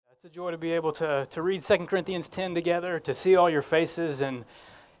It's a joy to be able to read 2 Corinthians 10 together, to see all your faces. And,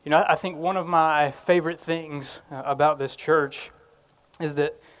 I think one of my favorite things about this church is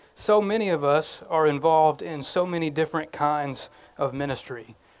that so many of us are involved in so many different kinds of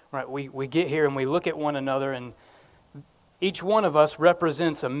ministry. Right? We get here and we look at one another, and each one of us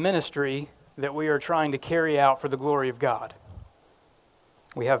represents a ministry that we are trying to carry out for the glory of God.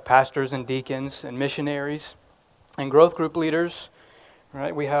 We have pastors and deacons and missionaries and growth group leaders.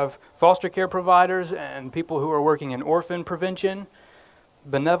 Right? We have foster care providers and people who are working in orphan prevention,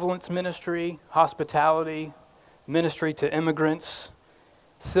 benevolence ministry, hospitality, ministry to immigrants,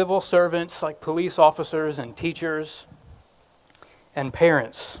 civil servants like police officers and teachers, and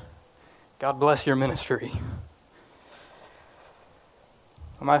parents. God bless your ministry.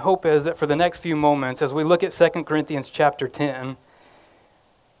 My hope is that for the next few moments, as we look at 2 Corinthians chapter 10,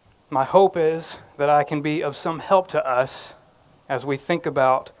 my hope is that I can be of some help to us as we think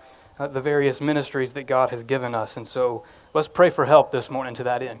about the various ministries that God has given us. And so let's pray for help this morning to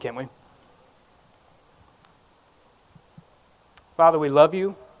that end, can't we? Father, we love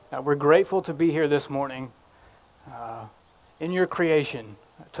you. We're grateful to be here this morning in your creation,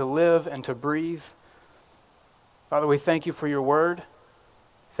 to live and to breathe. Father, we thank you for your word.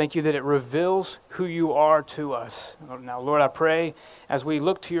 Thank you that it reveals who you are to us. Now, Lord, I pray as we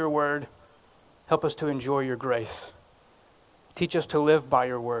look to your word, help us to enjoy your grace. Teach us to live by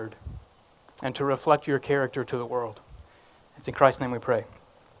your word and to reflect your character to the world. It's in Christ's name we pray.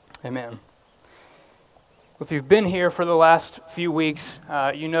 Amen. If you've been here for the last few weeks,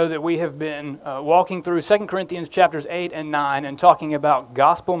 you know that we have been walking through 2 Corinthians chapters 8 and 9 and talking about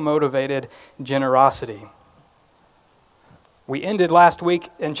gospel-motivated generosity. We ended last week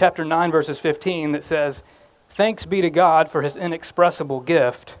in chapter 9, verses 15, that says, "Thanks be to God for his inexpressible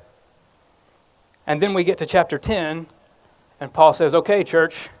gift." And then we get to chapter 10, and Paul says, "Okay,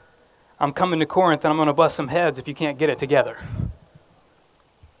 church, I'm coming to Corinth and I'm going to bust some heads if you can't get it together."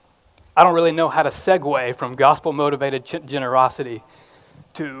 I don't really know how to segue from gospel-motivated generosity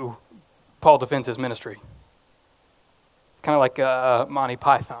to Paul defends his ministry. Kind of like Monty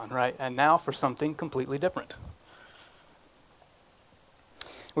Python, right? And now for something completely different.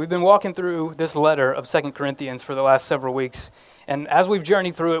 We've been walking through this letter of 2 Corinthians for the last several weeks, and as we've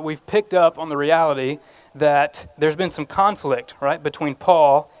journeyed through it, we've picked up on the reality that there's been some conflict, right, between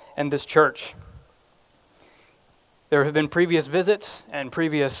Paul and this church. There have been previous visits and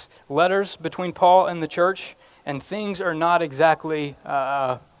previous letters between Paul and the church, and things are not exactly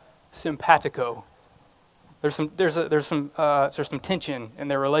simpatico. There's some tension in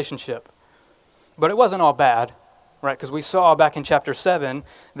their relationship, but it wasn't all bad, right? Because we saw back in chapter 7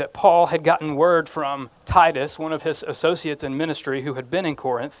 that Paul had gotten word from Titus, one of his associates in ministry who had been in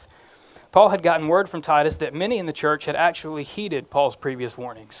Corinth. Paul had gotten word from Titus that many in the church had actually heeded Paul's previous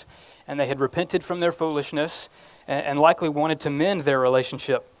warnings, and they had repented from their foolishness and likely wanted to mend their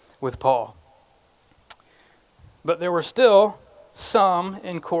relationship with Paul. But there were still some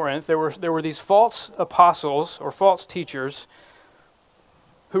in Corinth. There were these false apostles or false teachers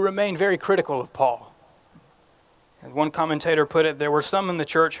who remained very critical of Paul. And one commentator put it, there were some in the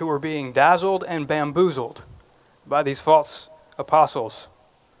church who were being dazzled and bamboozled by these false apostles.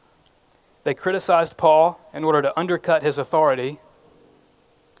 They criticized Paul in order to undercut his authority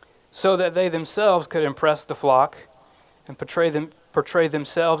so that they themselves could impress the flock and portray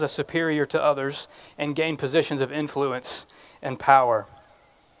themselves as superior to others and gain positions of influence and power.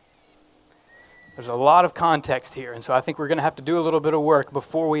 There's a lot of context here, and so I think we're going to have to do a little bit of work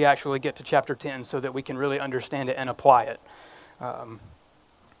before we actually get to chapter 10 so that we can really understand it and apply it.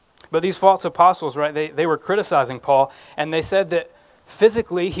 But these false apostles, right, they were criticizing Paul, and they said that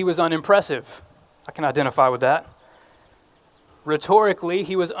physically, he was unimpressive. I can identify with that. Rhetorically,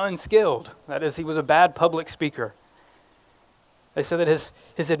 he was unskilled. That is, he was a bad public speaker. They said that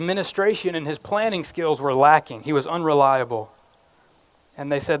his administration and his planning skills were lacking. He was unreliable.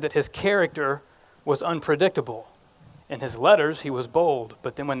 And they said that his character was unpredictable. In his letters, he was bold,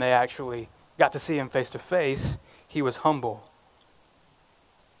 but then when they actually got to see him face to face, he was humble.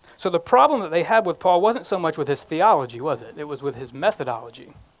 So the problem that they had with Paul wasn't so much with his theology, was it? It was with his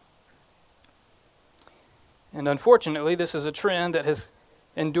methodology. And unfortunately, this is a trend that has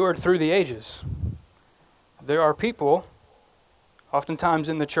endured through the ages. There are people, oftentimes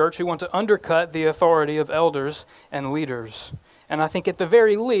in the church, who want to undercut the authority of elders and leaders. And I think at the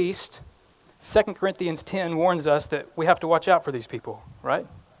very least, 2 Corinthians 10 warns us that we have to watch out for these people, right?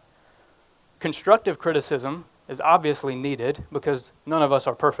 Constructive criticism is obviously needed because none of us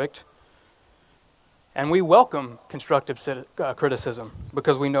are perfect. And we welcome constructive criticism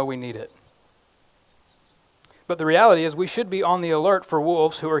because we know we need it. But the reality is we should be on the alert for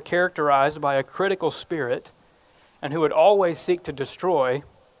wolves who are characterized by a critical spirit and who would always seek to destroy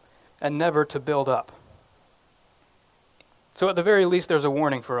and never to build up. So at the very least, there's a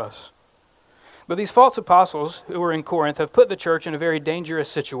warning for us. But these false apostles who were in Corinth have put the church in a very dangerous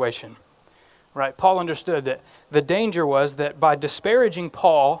situation. Right? Paul understood that the danger was that by disparaging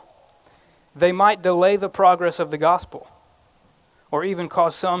Paul, they might delay the progress of the gospel or even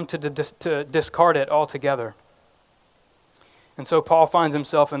cause some to discard it altogether. And so Paul finds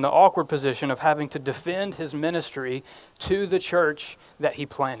himself in the awkward position of having to defend his ministry to the church that he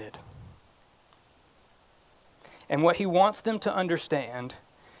planted. And what he wants them to understand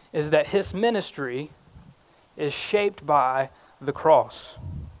is that his ministry is shaped by the cross.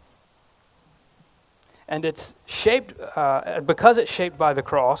 And it's shaped, because it's shaped by the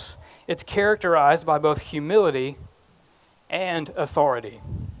cross, it's characterized by both humility and authority.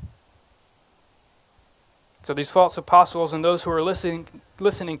 So these false apostles and those who are listening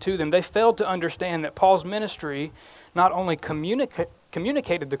to them, they failed to understand that Paul's ministry not only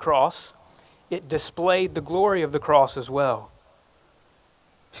communicated the cross, it displayed the glory of the cross as well.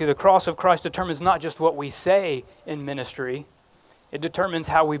 See, the cross of Christ determines not just what we say in ministry, it determines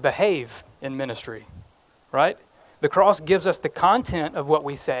how we behave in ministry, right? The cross gives us the content of what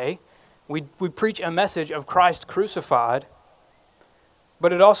we say. We preach a message of Christ crucified,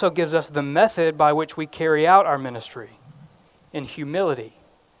 but it also gives us the method by which we carry out our ministry in humility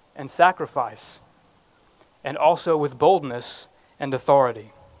and sacrifice, and also with boldness and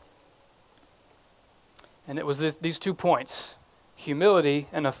authority. And it was these 2 points, humility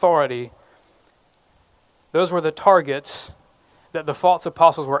and authority, those were the targets that the false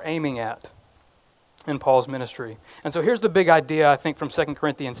apostles were aiming at in Paul's ministry. And so here's the big idea, I think, from 2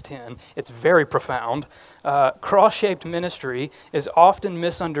 Corinthians 10. It's very profound. Cross-shaped ministry is often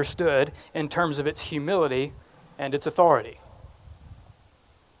misunderstood in terms of its humility and its authority.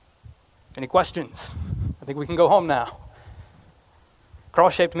 Any questions? I think we can go home now.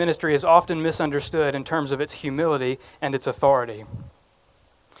 Cross-shaped ministry is often misunderstood in terms of its humility and its authority.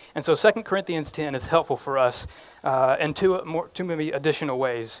 And so 2 Corinthians 10 is helpful for us in two maybe additional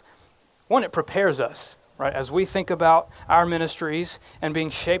ways. One, it prepares us, right? As we think about our ministries and being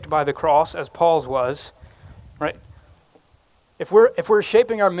shaped by the cross, as Paul's was, right? If we're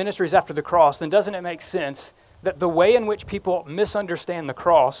shaping our ministries after the cross, then doesn't it make sense that the way in which people misunderstand the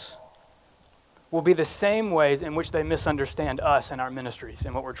cross will be the same ways in which they misunderstand us and our ministries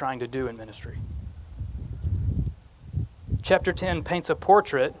and what we're trying to do in ministry? Chapter 10 paints a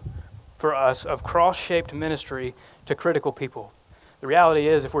portrait for us of cross-shaped ministry to critical people. The reality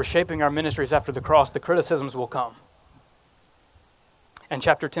is, if we're shaping our ministries after the cross, the criticisms will come. And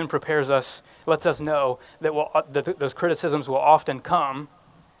chapter 10 prepares us, lets us know that those criticisms will often come.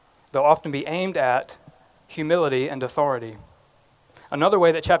 They'll often be aimed at humility and authority. Another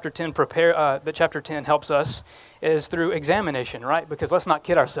way that chapter 10 helps us is through examination, right? Because let's not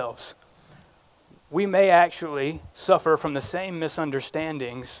kid ourselves. We may actually suffer from the same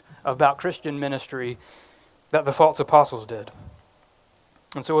misunderstandings about Christian ministry that the false apostles did.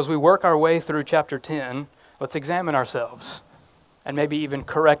 And so as we work our way through chapter 10, let's examine ourselves and maybe even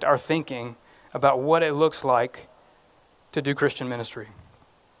correct our thinking about what it looks like to do Christian ministry.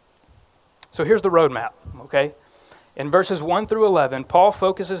 So here's the roadmap, okay? In verses 1 through 11, Paul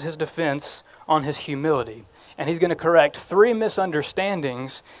focuses his defense on his humility, and he's going to correct 3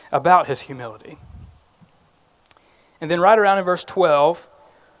 misunderstandings about his humility. And then right around in verse 12,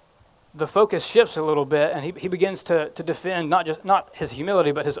 the focus shifts a little bit, and he begins to defend not his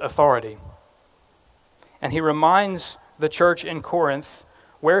humility, but his authority. And he reminds the church in Corinth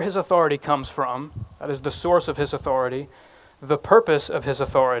where his authority comes from, that is the source of his authority, the purpose of his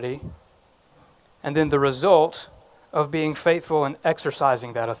authority, and then the result of being faithful and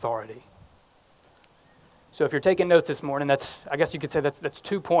exercising that authority. So if you're taking notes this morning, I guess you could say that's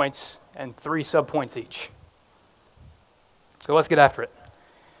 2 points and 3 subpoints each. So let's get after it.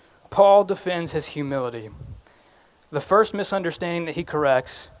 Paul defends his humility. The first misunderstanding that he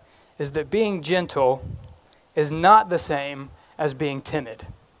corrects is that being gentle is not the same as being timid.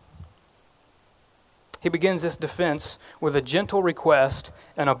 He begins this defense with a gentle request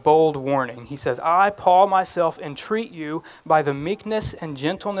and a bold warning. He says, I, Paul, myself, entreat you by the meekness and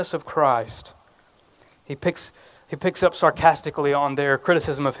gentleness of Christ. He picks up sarcastically on their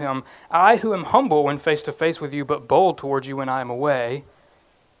criticism of him. I, who am humble when face to face with you, but bold towards you when I am away.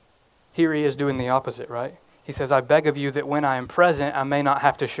 Here he is doing the opposite, right? He says, I beg of you that when I am present, I may not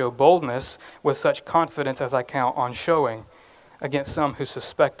have to show boldness with such confidence as I count on showing against some who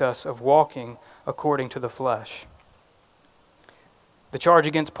suspect us of walking according to the flesh. The charge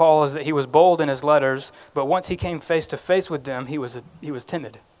against Paul is that he was bold in his letters, but once he came face to face with them, he was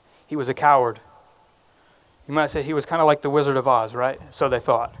timid. He was a coward. You might say he was kind of like the Wizard of Oz, right? So they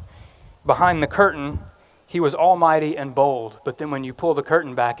thought. Behind the curtain, he was almighty and bold, but then when you pull the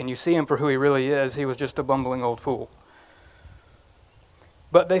curtain back and you see him for who he really is, he was just a bumbling old fool.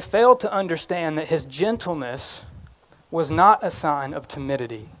 But they failed to understand that his gentleness was not a sign of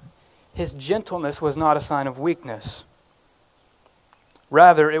timidity. His gentleness was not a sign of weakness.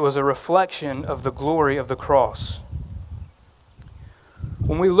 Rather, it was a reflection of the glory of the cross.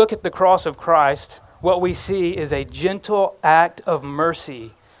 When we look at the cross of Christ, what we see is a gentle act of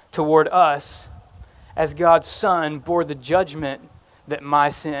mercy toward us as God's Son bore the judgment that my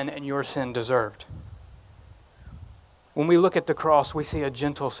sin and your sin deserved. When we look at the cross, we see a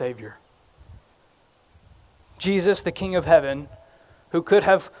gentle Savior. Jesus, the King of Heaven, who could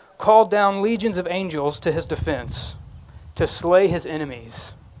have called down legions of angels to his defense to slay his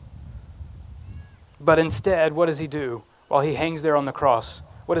enemies. But instead, what does he do while he hangs there on the cross?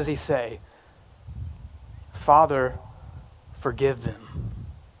 What does he say? Father, forgive them.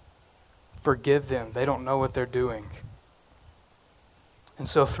 Forgive them. They don't know what they're doing. And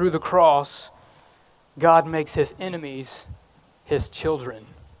so through the cross, God makes his enemies his children.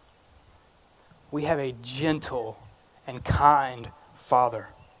 We have a gentle and kind Father.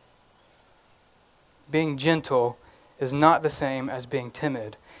 Being gentle is not the same as being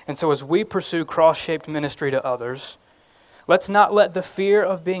timid. And so as we pursue cross-shaped ministry to others, let's not let the fear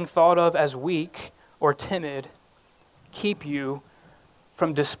of being thought of as weak or timid keep you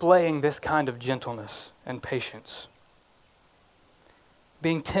from displaying this kind of gentleness and patience.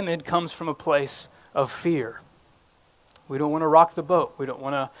 Being timid comes from a place of fear. We don't want to rock the boat. We don't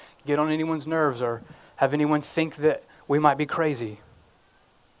want to get on anyone's nerves or have anyone think that we might be crazy.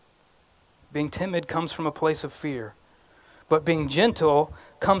 Being timid comes from a place of fear. But being gentle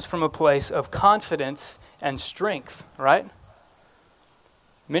comes from a place of confidence and strength, right?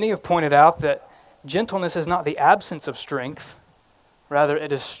 Many have pointed out that gentleness is not the absence of strength. Rather,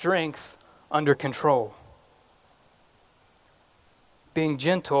 it is strength under control. Being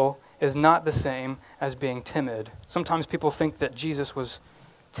gentle is not the same as being timid. Sometimes people think that Jesus was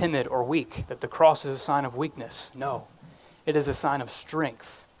timid or weak, that the cross is a sign of weakness. No, it is a sign of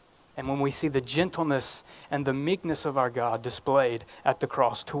strength. And when we see the gentleness and the meekness of our God displayed at the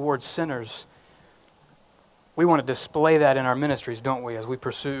cross towards sinners, we want to display that in our ministries, don't we, as we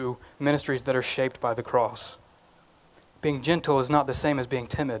pursue ministries that are shaped by the cross. Being gentle is not the same as being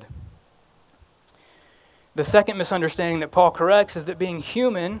timid. The second misunderstanding that Paul corrects is that being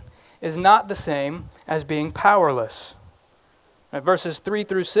human is not the same as being powerless. Verses 3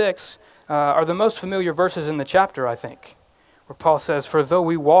 through 6 are the most familiar verses in the chapter, I think, where Paul says, "For though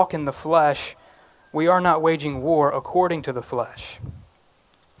we walk in the flesh, we are not waging war according to the flesh.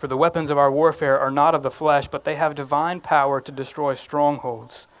 For the weapons of our warfare are not of the flesh, but they have divine power to destroy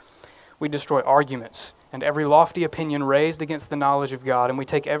strongholds. We destroy arguments and every lofty opinion raised against the knowledge of God, and we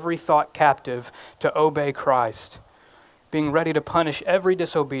take every thought captive to obey Christ, being ready to punish every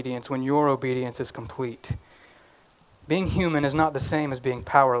disobedience when your obedience is complete." Being human is not the same as being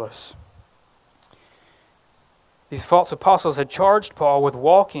powerless. These false apostles had charged Paul with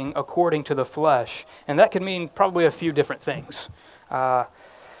walking according to the flesh, and that could mean probably a few different things.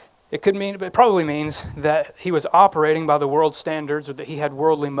 It probably means that he was operating by the world's standards, or that he had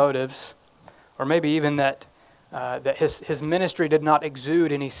worldly motives, or maybe even that his ministry did not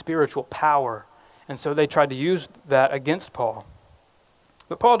exude any spiritual power, and so they tried to use that against Paul.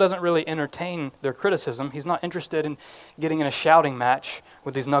 But Paul doesn't really entertain their criticism. He's not interested in getting in a shouting match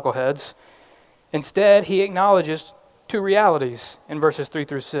with these knuckleheads. Instead, he acknowledges two realities in verses 3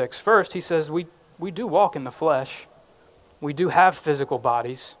 through 6. First, he says, we do walk in the flesh. We do have physical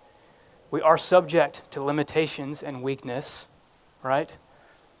bodies. We are subject to limitations and weakness, right?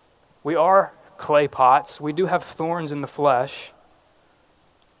 We are clay pots. We do have thorns in the flesh.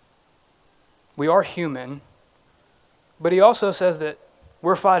 We are human. But he also says that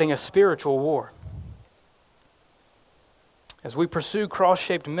we're fighting a spiritual war. As we pursue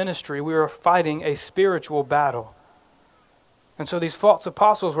cross-shaped ministry, we are fighting a spiritual battle. And so these false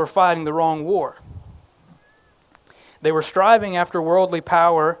apostles were fighting the wrong war. They were striving after worldly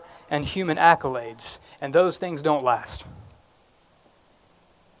power and human accolades, and those things don't last.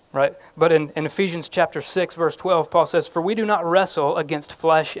 Right? But in Ephesians chapter 6, verse 12, Paul says, "For we do not wrestle against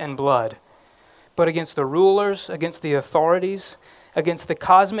flesh and blood, but against the rulers, against the authorities, against the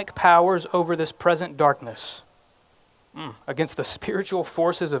cosmic powers over this present darkness, against the spiritual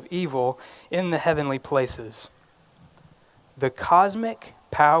forces of evil in the heavenly places." The cosmic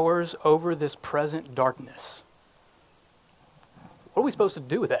powers over this present darkness. What are we supposed to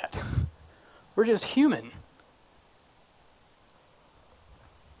do with that? We're just human.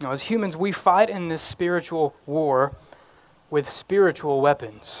 Now, as humans, we fight in this spiritual war with spiritual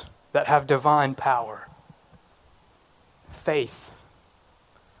weapons that have divine power. Faith,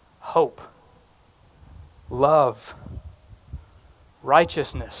 hope, love,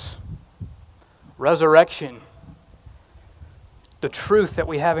 righteousness, resurrection, the truth that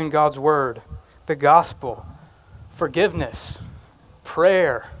we have in God's Word, the gospel, forgiveness,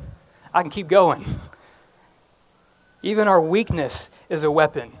 prayer. I can keep going. Even our weakness is a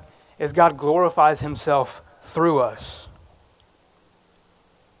weapon as God glorifies Himself through us.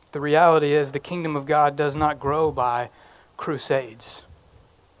 The reality is the kingdom of God does not grow by crusades.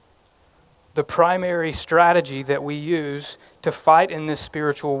 The primary strategy that we use to fight in this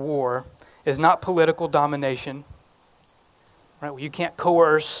spiritual war is not political domination. Right? You can't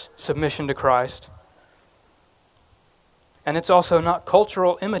coerce submission to Christ. And it's also not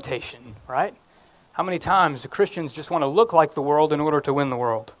cultural imitation, right? How many times do Christians just want to look like the world in order to win the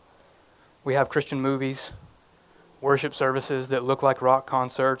world? We have Christian movies, worship services that look like rock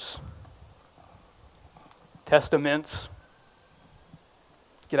concerts, testaments.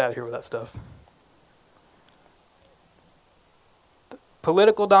 Get out of here with that stuff.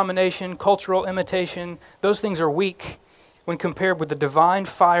 Political domination, cultural imitation, those things are weak when compared with the divine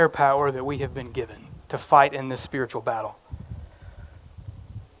firepower that we have been given to fight in this spiritual battle.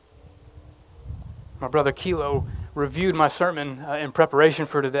 My brother Kilo reviewed my sermon in preparation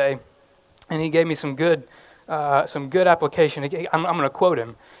for today, and he gave me some good application. I'm going to quote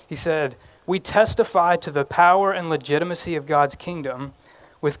him. He said, "We testify to the power and legitimacy of God's kingdom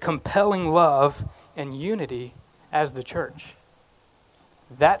with compelling love and unity as the church."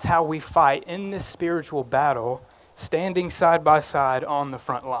 That's how we fight in this spiritual battle, standing side by side on the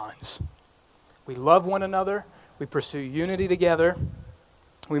front lines. We love one another. We pursue unity together.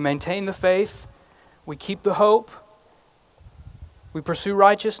 We maintain the faith. We keep the hope. We pursue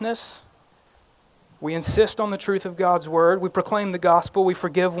righteousness. We insist on the truth of God's word. We proclaim the gospel. We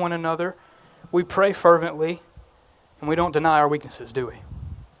forgive one another. We pray fervently. And we don't deny our weaknesses, do we?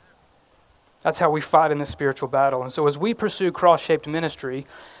 That's how we fight in this spiritual battle. And so as we pursue cross-shaped ministry,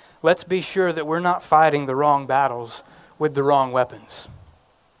 let's be sure that we're not fighting the wrong battles with the wrong weapons.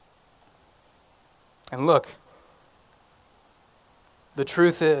 And look, the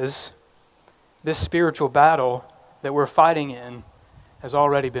truth is, this spiritual battle that we're fighting in has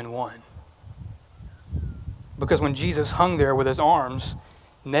already been won. Because when Jesus hung there with his arms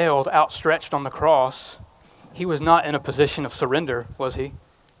nailed, outstretched on the cross, he was not in a position of surrender, was he?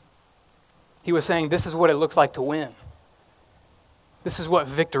 He was saying, this is what it looks like to win. This is what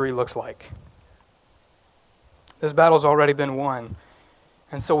victory looks like. This battle's already been won,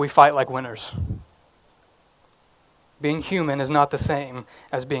 and so we fight like winners. Being human is not the same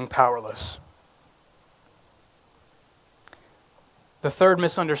as being powerless. The third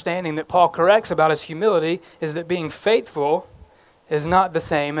misunderstanding that Paul corrects about his humility is that being faithful is not the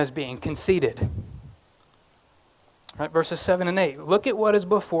same as being conceited. Right, verses 7 and 8. Look at what is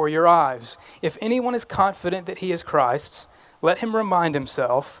before your eyes. If anyone is confident that he is Christ's, let him remind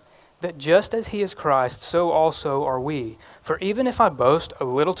himself that just as he is Christ, so also are we. For even if I boast a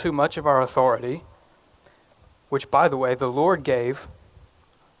little too much of our authority, which, by the way, the Lord gave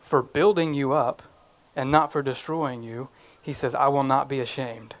for building you up and not for destroying you, he says, I will not be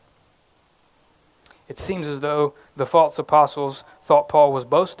ashamed. It seems as though the false apostles thought Paul was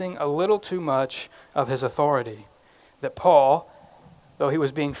boasting a little too much of his authority. That Paul, though he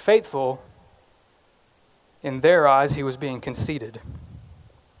was being faithful, in their eyes he was being conceited.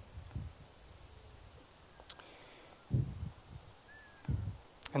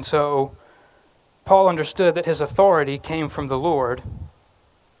 And so Paul understood that his authority came from the Lord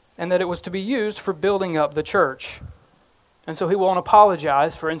and that it was to be used for building up the church. And so he won't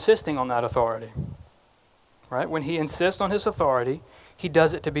apologize for insisting on that authority. Right? When he insists on his authority, he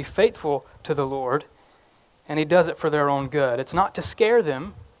does it to be faithful to the Lord, and he does it for their own good. It's not to scare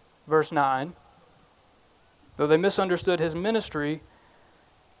them, verse 9. Though they misunderstood his ministry,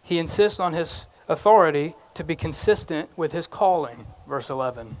 he insists on his authority to be consistent with his calling, verse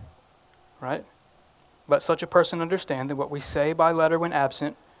 11. Right? Let such a person understand that what we say by letter when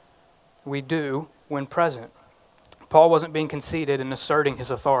absent, we do when present. Paul wasn't being conceited in asserting his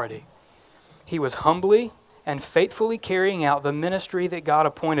authority. He was humbly and faithfully carrying out the ministry that God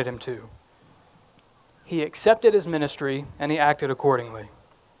appointed him to. He accepted his ministry and he acted accordingly.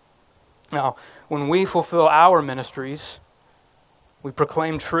 Now, when we fulfill our ministries, we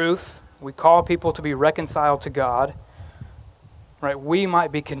proclaim truth, we call people to be reconciled to God, right? We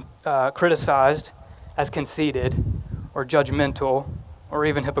might be criticized as conceited, or judgmental or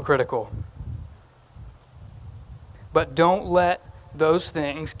even hypocritical. But don't let those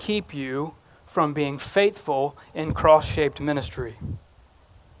things keep you from being faithful in cross-shaped ministry.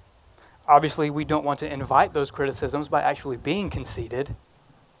 Obviously, we don't want to invite those criticisms by actually being conceited.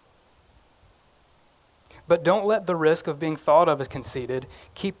 But don't let the risk of being thought of as conceited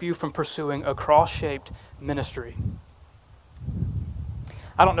keep you from pursuing a cross-shaped ministry.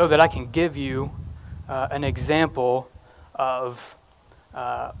 I don't know that I can give you an example of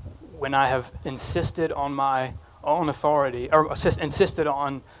when I have insisted on my own authority, or insisted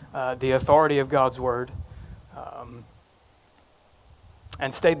on the authority of God's word,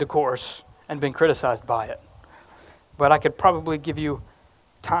 and stayed the course and been criticized by it. But I could probably give you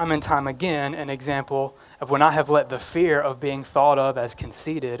time and time again an example of when I have let the fear of being thought of as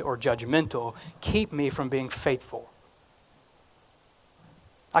conceited or judgmental keep me from being faithful.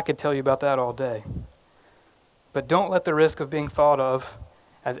 I could tell you about that all day. But don't let the risk of being thought of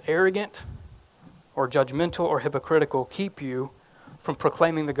as arrogant or judgmental or hypocritical keep you from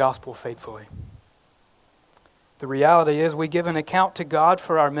proclaiming the gospel faithfully. The reality is we give an account to God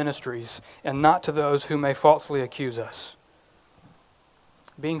for our ministries and not to those who may falsely accuse us.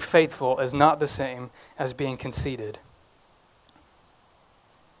 Being faithful is not the same as being conceited.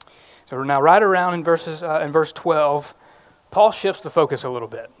 So now right around in verse 12, Paul shifts the focus a little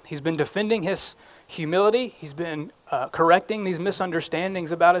bit. He's been defending his humility. He's been correcting these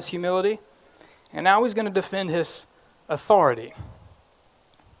misunderstandings about his humility. And now he's going to defend his authority.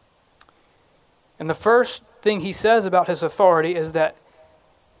 And the first thing he says about his authority is that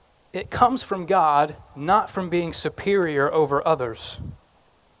it comes from God, not from being superior over others.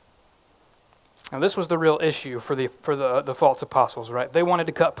 Now this was the real issue for the false apostles, right? They wanted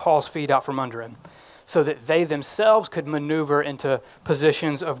to cut Paul's feet out from under him so that they themselves could maneuver into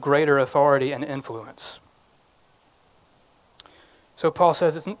positions of greater authority and influence. So Paul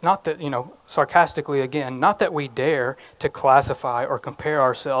says it's not that, sarcastically again, not that we dare to classify or compare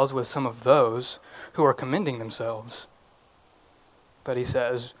ourselves with some of those who are commending themselves. But he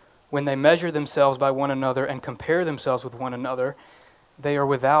says, when they measure themselves by one another and compare themselves with one another, they are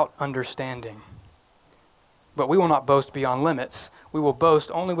without understanding. But we will not boast beyond limits. We will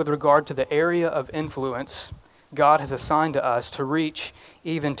boast only with regard to the area of influence God has assigned to us to reach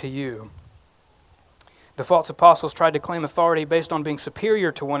even to you. The false apostles tried to claim authority based on being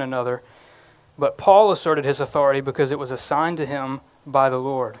superior to one another, but Paul asserted his authority because it was assigned to him by the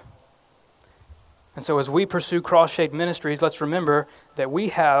Lord. And so as we pursue cross-shaped ministries, let's remember that we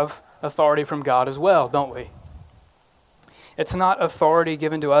have authority from God as well, don't we? It's not authority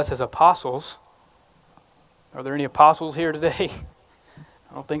given to us as apostles. Are there any apostles here today?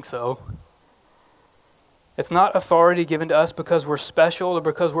 I don't think so. It's not authority given to us because we're special or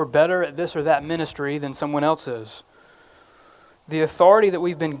because we're better at this or that ministry than someone else is. The authority that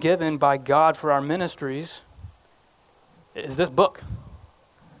we've been given by God for our ministries is this book.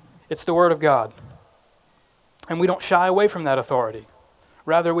 It's the Word of God. And we don't shy away from that authority.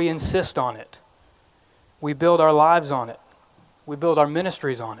 Rather, we insist on it. We build our lives on it. We build our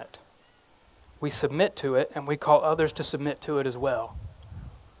ministries on it. We submit to it, and we call others to submit to it as well.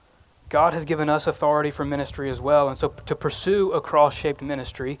 God has given us authority for ministry as well, and so to pursue a cross-shaped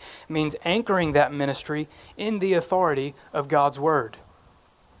ministry means anchoring that ministry in the authority of God's Word.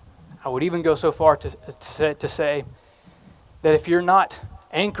 I would even go so far to say that if you're not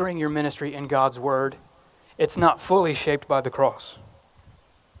anchoring your ministry in God's Word, it's not fully shaped by the cross.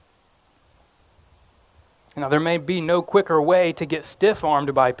 Now, there may be no quicker way to get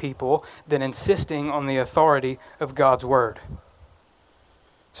stiff-armed by people than insisting on the authority of God's Word.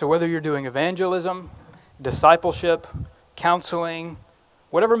 So whether you're doing evangelism, discipleship, counseling,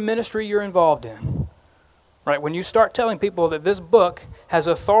 whatever ministry you're involved in, right? When you start telling people that this book has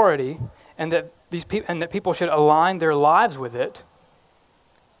authority and that people should align their lives with it,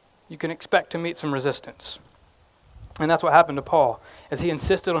 you can expect to meet some resistance. And that's what happened to Paul. As he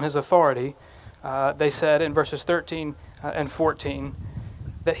insisted on his authority, they said in verses 13 and 14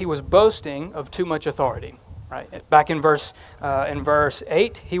 that he was boasting of too much authority. Right? Back in verse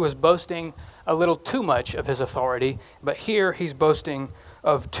 8, he was boasting a little too much of his authority, but here he's boasting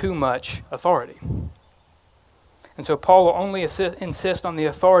of too much authority. And so Paul will only insist on the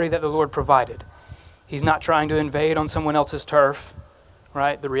authority that the Lord provided. He's not trying to invade on someone else's turf,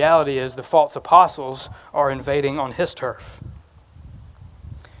 right? The reality is the false apostles are invading on his turf.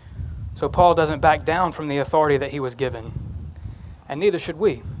 So Paul doesn't back down from the authority that he was given, and neither should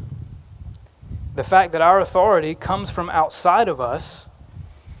we. The fact that our authority comes from outside of us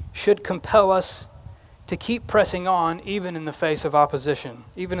should compel us to keep pressing on even in the face of opposition,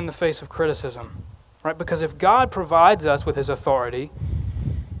 even in the face of criticism. right? Because if God provides us with his authority,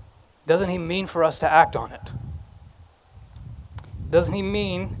 doesn't he mean for us to act on it? Doesn't he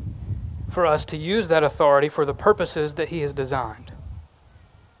mean for us to use that authority for the purposes that he has designed?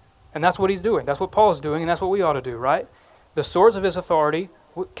 And that's what he's doing. That's what Paul is doing, and that's what we ought to do, right? The source of his authority,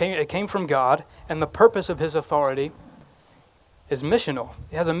 it came from God, and the purpose of his authority is missional.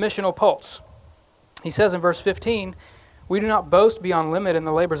 It has a missional pulse. He says in verse 15, "We do not boast beyond limit in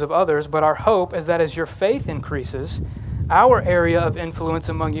the labors of others, but our hope is that as your faith increases, our area of influence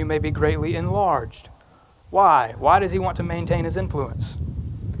among you may be greatly enlarged." Why? Why does he want to maintain his influence?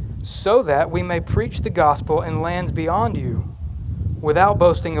 "So that we may preach the gospel in lands beyond you, without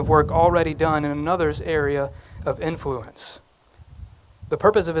boasting of work already done in another's area of influence." The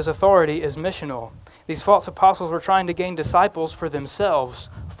purpose of his authority is missional. These false apostles were trying to gain disciples for themselves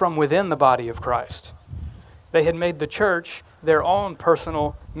from within the body of Christ. They had made the church their own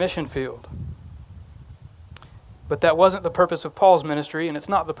personal mission field. But that wasn't the purpose of Paul's ministry, and it's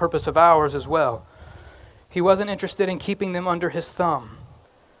not the purpose of ours as well. He wasn't interested in keeping them under his thumb.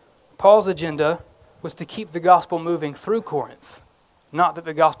 Paul's agenda was to keep the gospel moving through Corinth, not that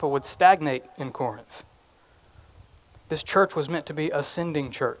the gospel would stagnate in Corinth. This church was meant to be a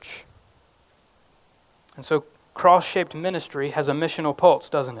sending church. And so cross-shaped ministry has a missional pulse,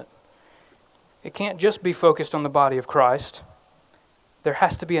 doesn't it? It can't just be focused on the body of Christ. There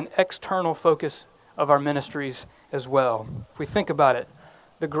has to be an external focus of our ministries as well. If we think about it,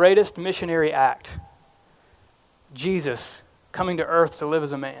 the greatest missionary act, Jesus coming to earth to live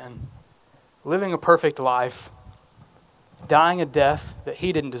as a man, living a perfect life, dying a death that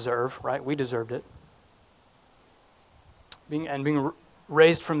he didn't deserve, right? We deserved it. Being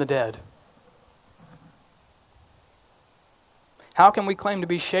raised from the dead. How can we claim to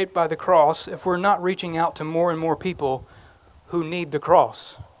be shaped by the cross if we're not reaching out to more and more people who need the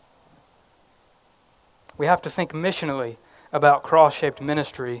cross? We have to think missionally about cross-shaped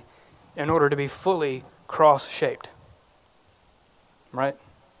ministry in order to be fully cross-shaped. Right?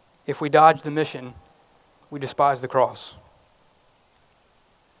 If we dodge the mission, we despise the cross.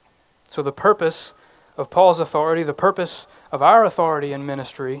 So the purpose of Paul's authority, the purpose of our authority in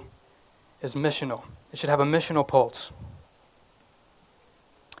ministry is missional. It should have a missional pulse.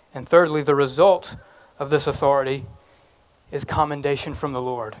 And thirdly, the result of this authority is commendation from the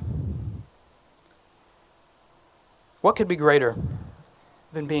Lord. What could be greater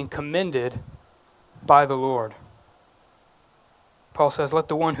than being commended by the Lord? Paul says, "Let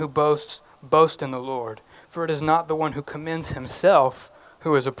the one who boasts boast in the Lord, for it is not the one who commends himself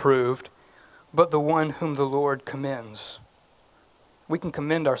who is approved, but the one whom the Lord commends." We can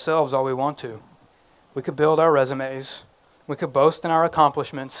commend ourselves all we want to. We could build our resumes. We could boast in our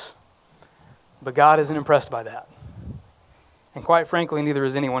accomplishments. But God isn't impressed by that. And quite frankly, neither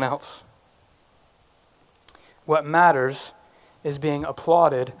is anyone else. What matters is being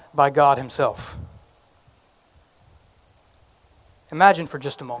applauded by God himself. Imagine for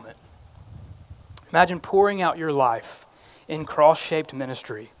just a moment. Imagine pouring out your life in cross-shaped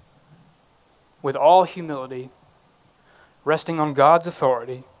ministry with all humility, resting on God's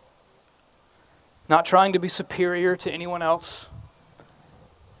authority, not trying to be superior to anyone else,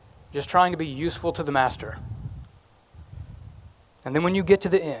 just trying to be useful to the master. And then when you get to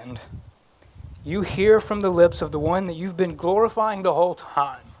the end, you hear from the lips of the one that you've been glorifying the whole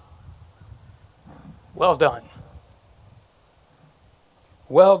time, "Well done.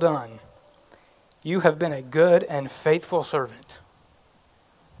 Well done. You have been a good and faithful servant.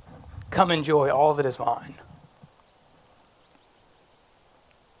 Come enjoy all that is mine."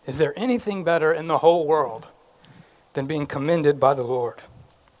 Is there anything better in the whole world than being commended by the Lord?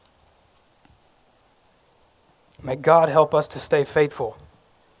 May God help us to stay faithful,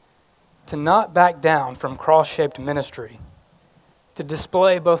 to not back down from cross-shaped ministry, to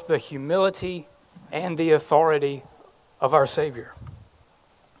display both the humility and the authority of our Savior.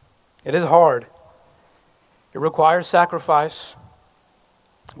 It is hard. It requires sacrifice.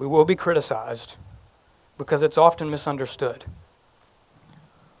 We will be criticized because it's often misunderstood.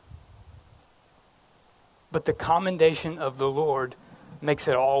 But the commendation of the Lord makes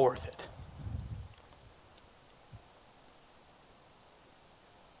it all worth it.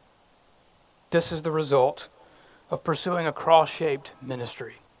 This is the result of pursuing a cross-shaped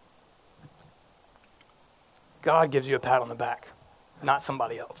ministry. God gives you a pat on the back, not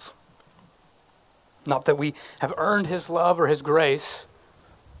somebody else. Not that we have earned his love or his grace.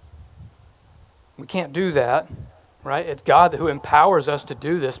 We can't do that, right? It's God who empowers us to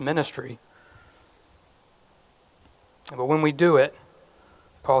do this ministry. But when we do it,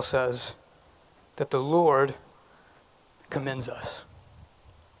 Paul says that the Lord commends us.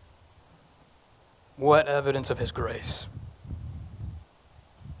 What evidence of his grace.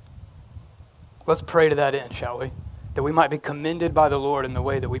 Let's pray to that end, shall we? That we might be commended by the Lord in the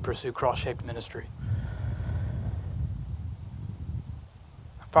way that we pursue cross-shaped ministry.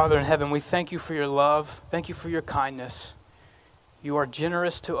 Father in heaven, we thank you for your love. Thank you for your kindness. You are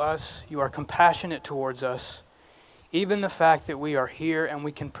generous to us. You are compassionate towards us. Even the fact that we are here and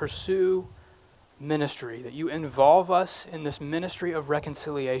we can pursue ministry, that you involve us in this ministry of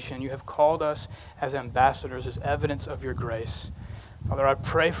reconciliation. You have called us as ambassadors, as evidence of your grace. Father, I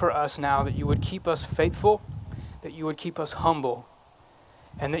pray for us now that you would keep us faithful, that you would keep us humble,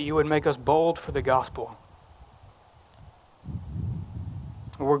 and that you would make us bold for the gospel.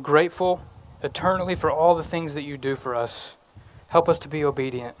 We're grateful eternally for all the things that you do for us. Help us to be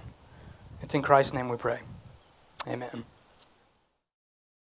obedient. It's in Christ's name we pray. Amen.